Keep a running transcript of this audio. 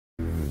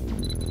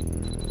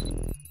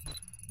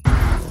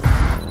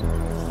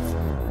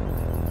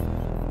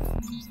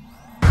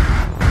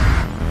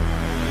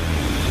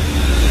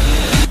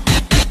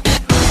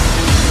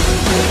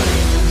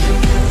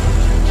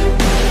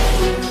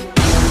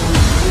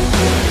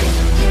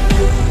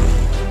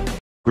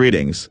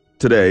Greetings,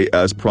 today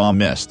as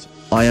promised,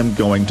 I am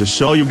going to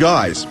show you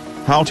guys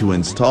how to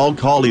install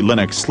Kali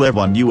Linux Live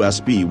on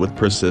USB with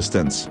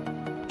persistence.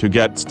 To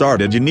get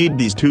started you need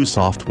these two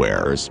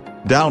softwares.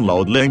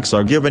 Download links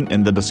are given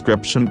in the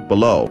description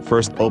below.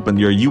 First open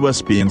your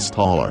USB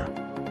installer.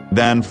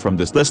 Then from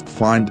this list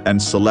find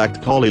and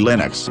select Kali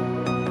Linux.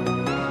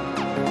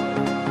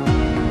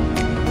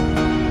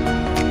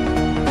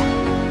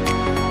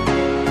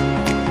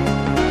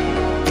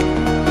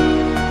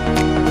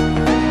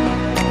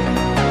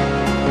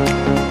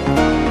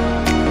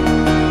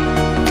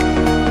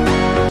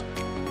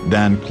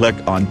 Then click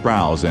on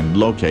Browse and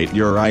locate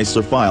your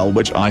ISO file,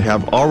 which I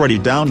have already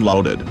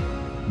downloaded.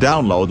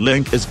 Download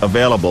link is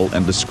available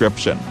in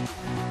description.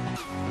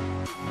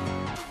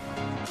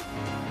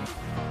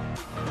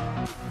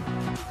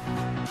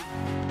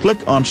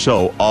 Click on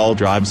Show All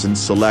Drives and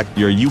select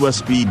your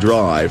USB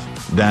drive,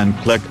 then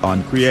click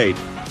on Create.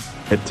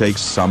 It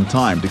takes some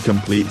time to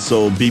complete,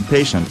 so be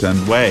patient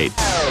and wait.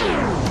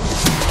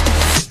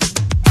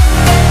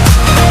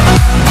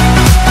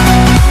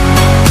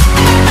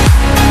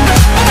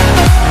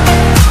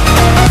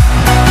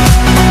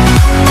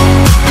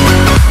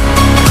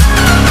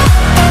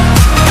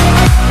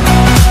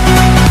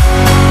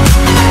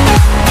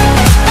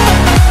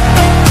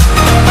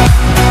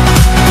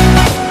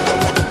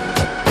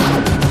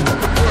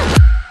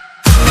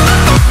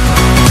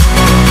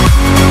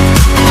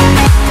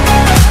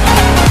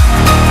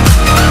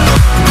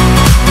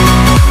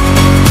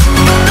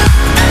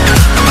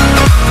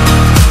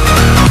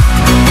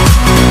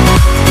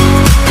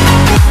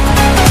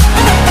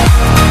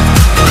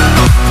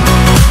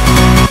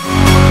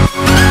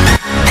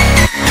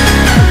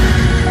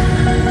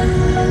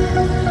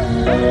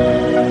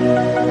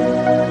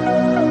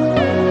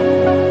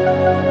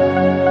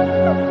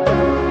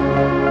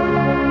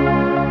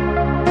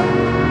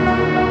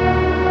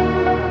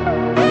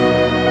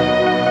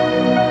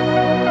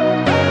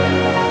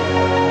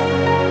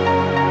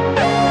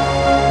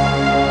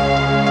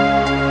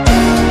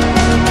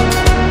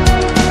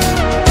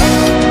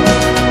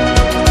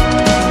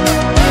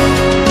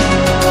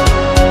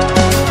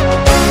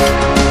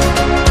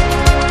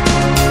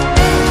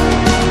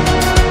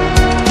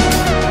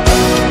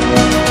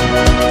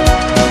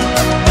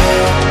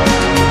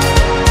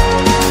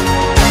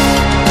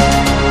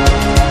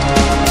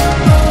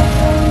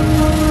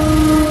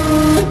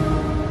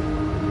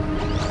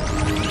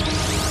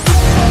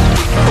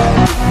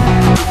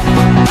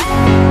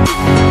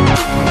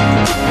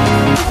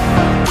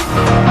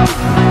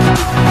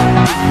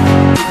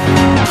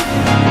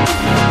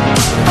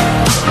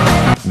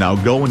 Now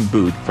go and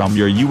boot from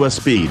your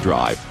USB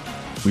drive.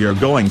 We are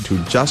going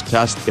to just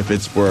test if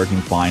it's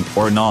working fine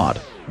or not,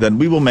 then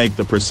we will make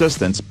the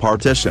persistence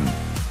partition.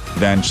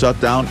 Then shut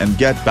down and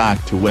get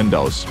back to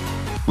Windows.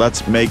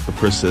 Let's make the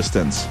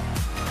persistence.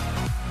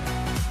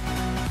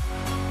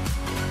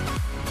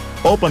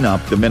 Open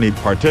up the mini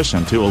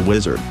partition tool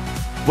wizard.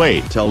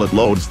 Wait till it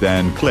loads,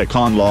 then click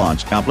on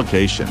Launch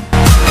Application.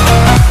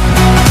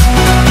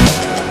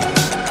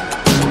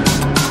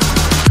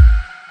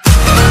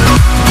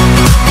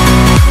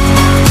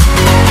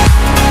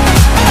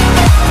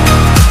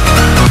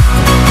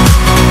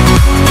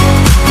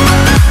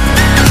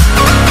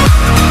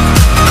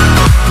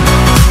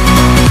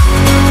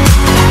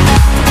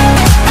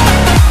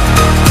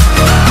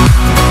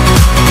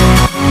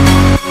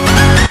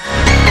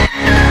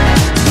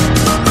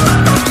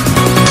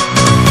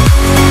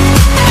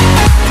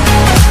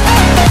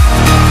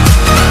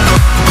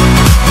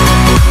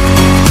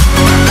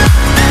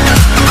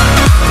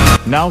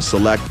 Now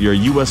select your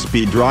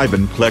USB drive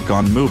and click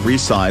on Move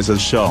Resize as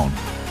shown.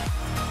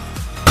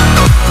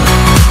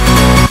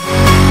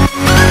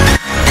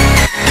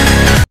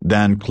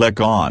 Then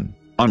click on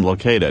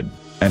Unlocated,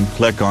 and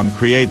click on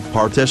Create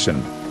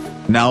Partition.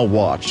 Now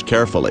watch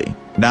carefully.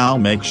 Now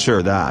make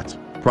sure that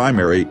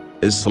Primary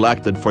is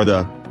selected for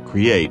the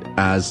Create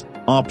As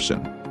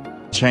option.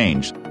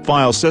 Change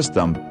File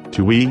System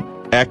to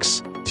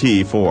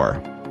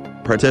ext4.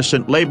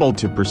 Partition label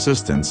to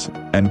Persistence,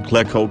 and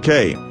click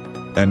OK.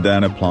 And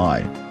then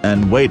apply,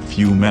 and wait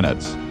few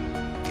minutes.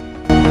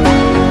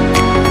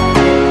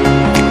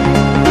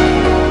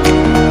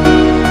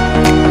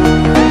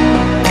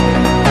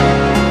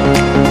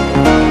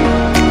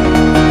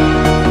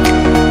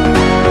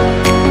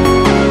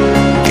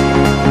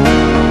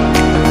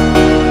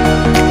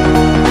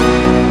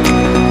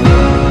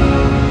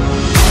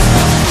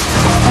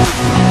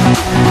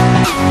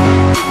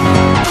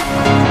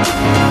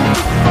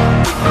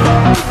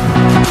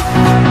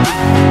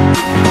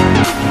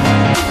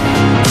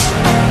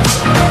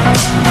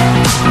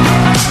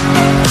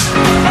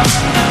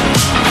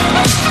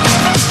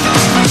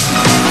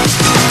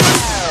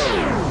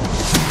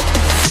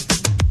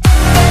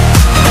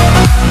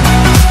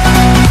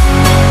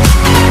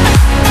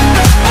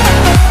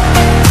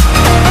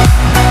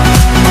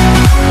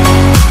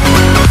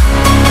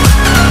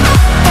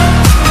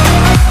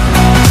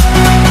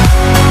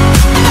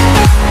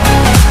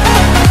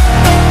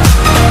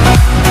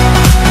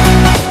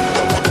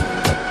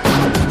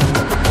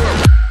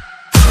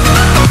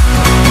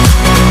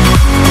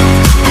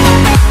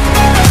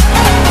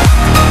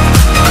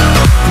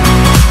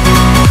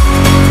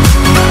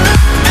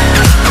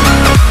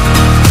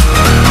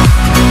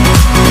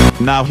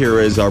 Now here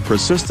is our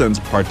persistence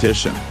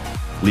partition.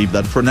 Leave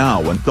that for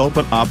now and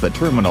open up a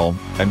terminal,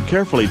 and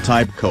carefully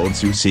type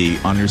codes you see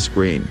on your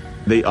screen.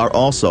 They are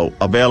also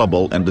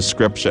available in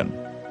description.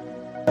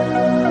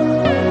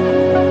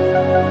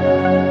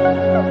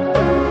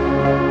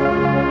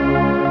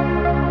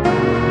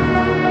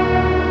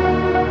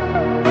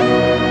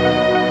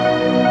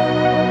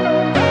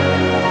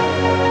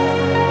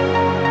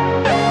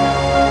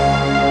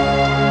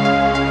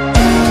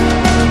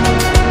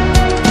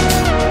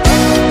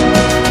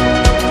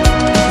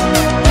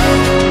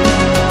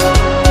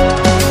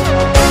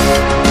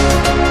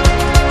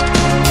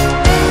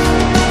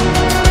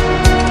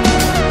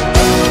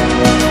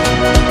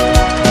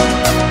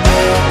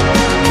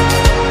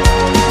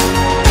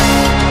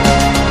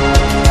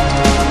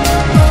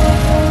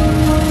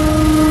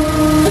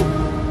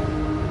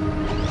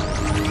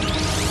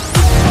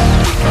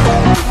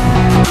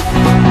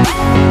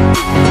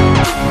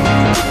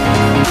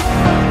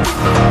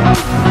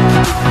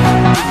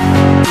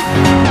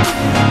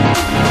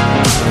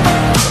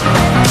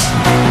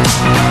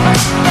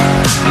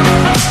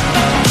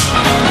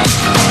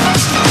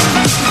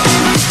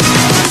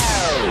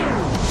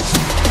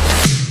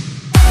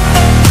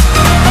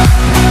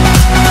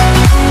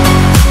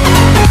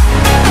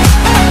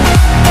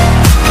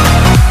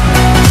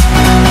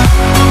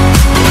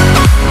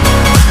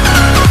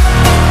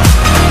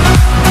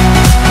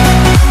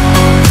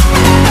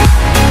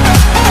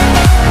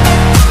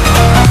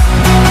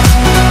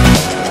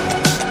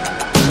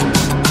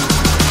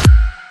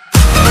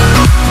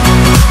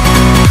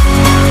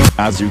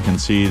 As you can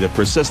see, the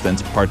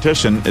persistence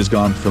partition is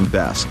gone from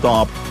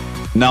desktop.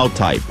 Now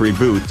type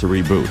reboot to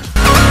reboot.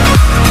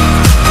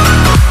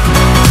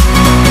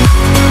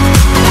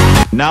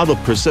 Now the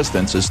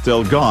persistence is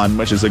still gone,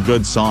 which is a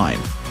good sign.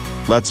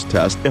 Let's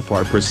test if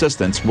our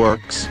persistence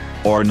works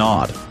or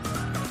not.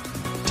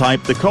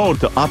 Type the code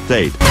to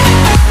update.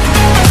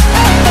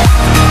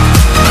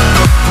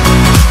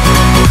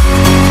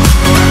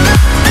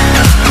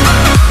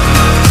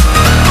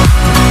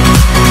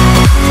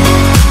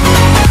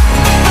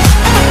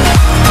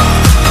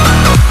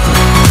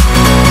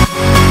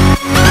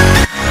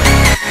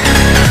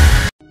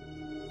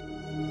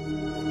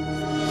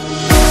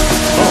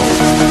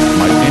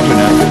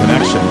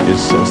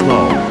 Is so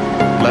slow.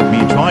 Let me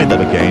try that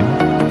again.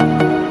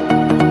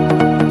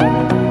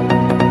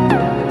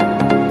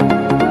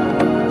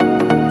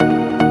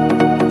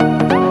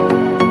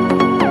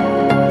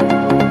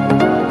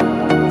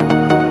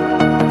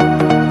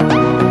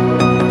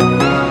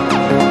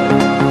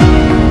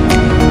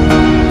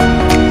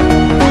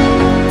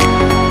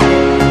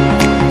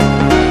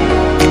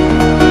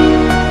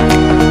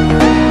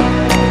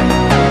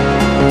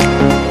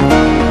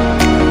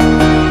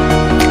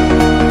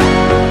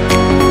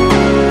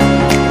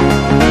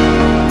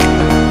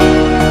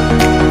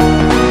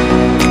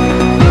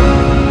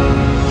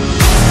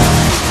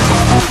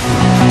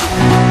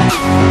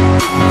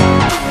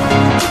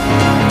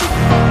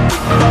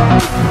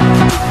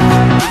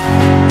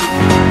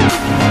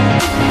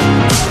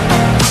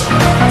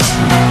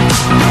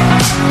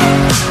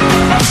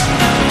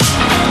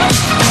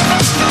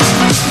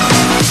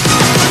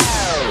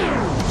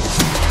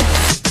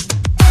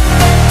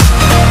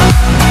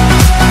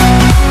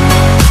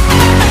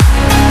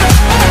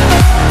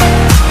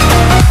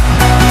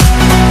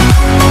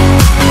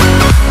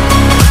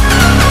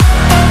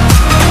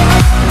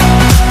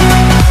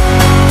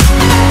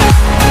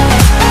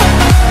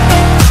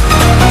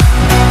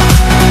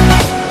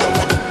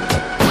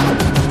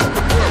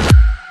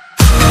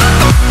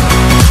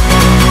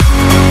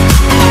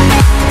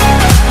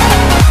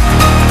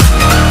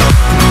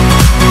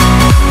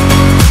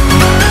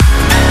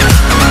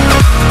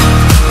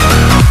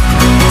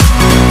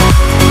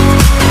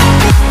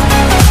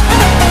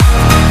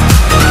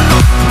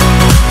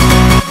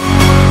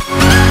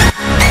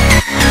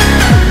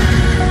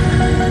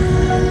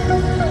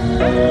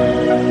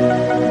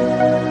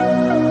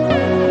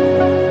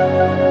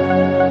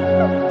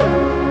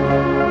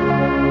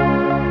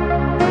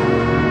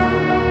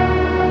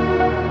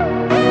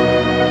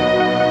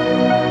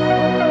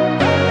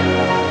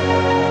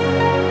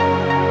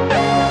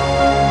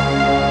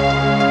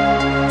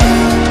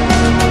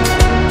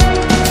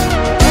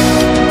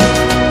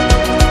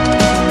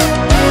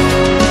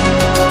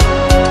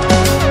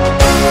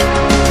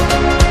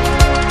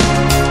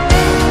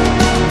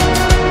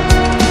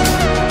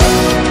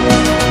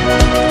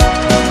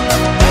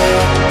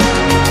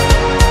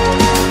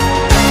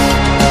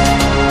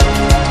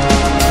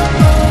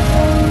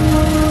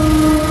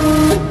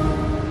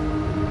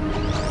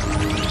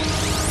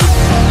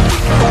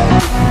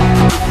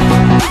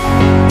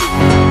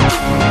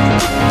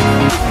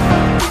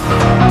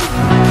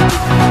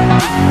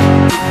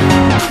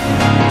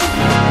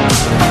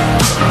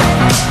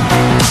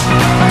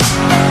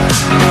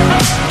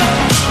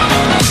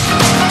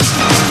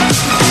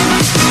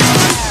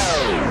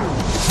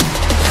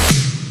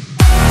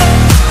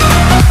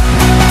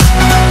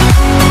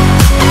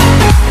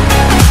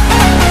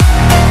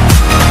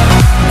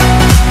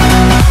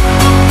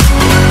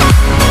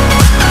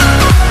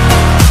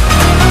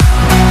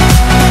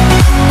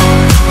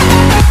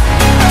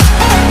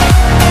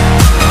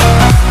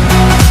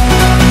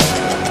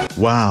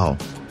 Wow.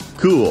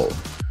 Cool.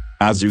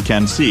 As you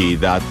can see,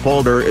 that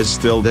folder is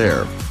still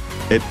there.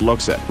 It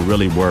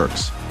really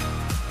works.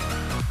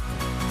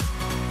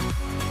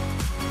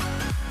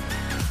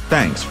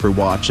 Thanks for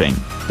watching.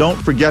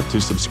 Don't forget to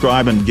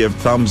subscribe and give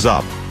thumbs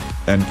up.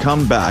 And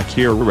come back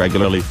here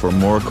regularly for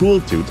more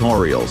cool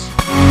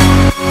tutorials.